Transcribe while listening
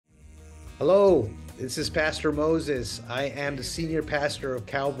Hello, this is Pastor Moses. I am the senior pastor of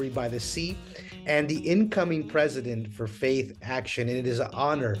Calvary by the Sea and the incoming president for Faith Action. And it is an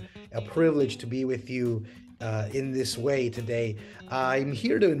honor, a privilege to be with you in this way today. I'm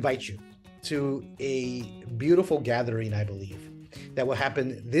here to invite you to a beautiful gathering, I believe, that will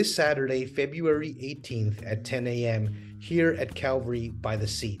happen this Saturday, February 18th at 10 a.m. here at Calvary by the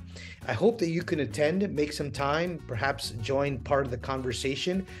Sea. I hope that you can attend, make some time, perhaps join part of the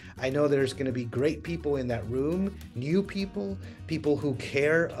conversation. I know there's going to be great people in that room, new people, people who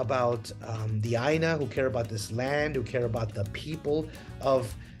care about the Aina, who care about this land, who care about the people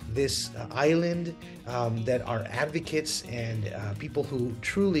of this island, that are advocates and people who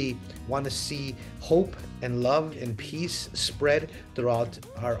truly want to see hope and love and peace spread throughout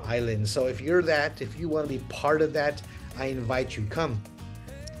our island. So if you're that, if you want to be part of that, I invite you, come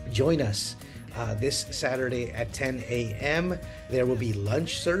join us this Saturday at 10 a.m. There will be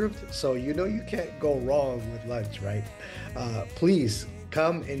lunch served, so you know you can't go wrong with lunch, right? Please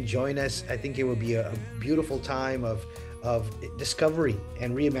come and join us. I think it will be a beautiful time of discovery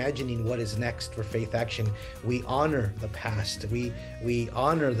and reimagining what is next for Faith Action. We honor the past. We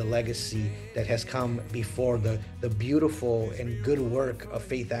honor the legacy that has come before, the beautiful and good work of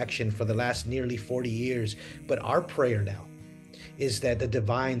Faith Action for the last nearly 40 years. But our prayer now is that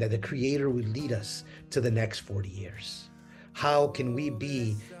the Creator would lead us to the next 40 years. How can we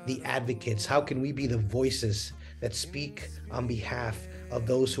be the advocates? How can we be the voices that speak on behalf of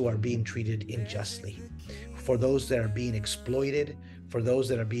those who are being treated unjustly, for those that are being exploited, for those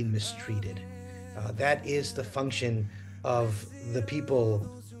that are being mistreated? That is the function of the people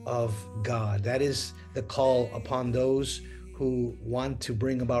of God. That is the call upon those who want to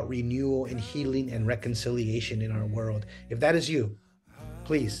bring about renewal and healing and reconciliation in our world. If that is you,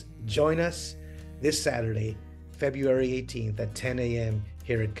 please join us this Saturday, February 18th at 10 a.m.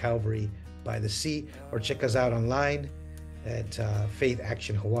 here at Calvary by the Sea, or check us out online at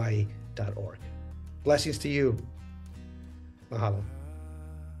faithactionhawaii.org. Blessings to you. Mahalo.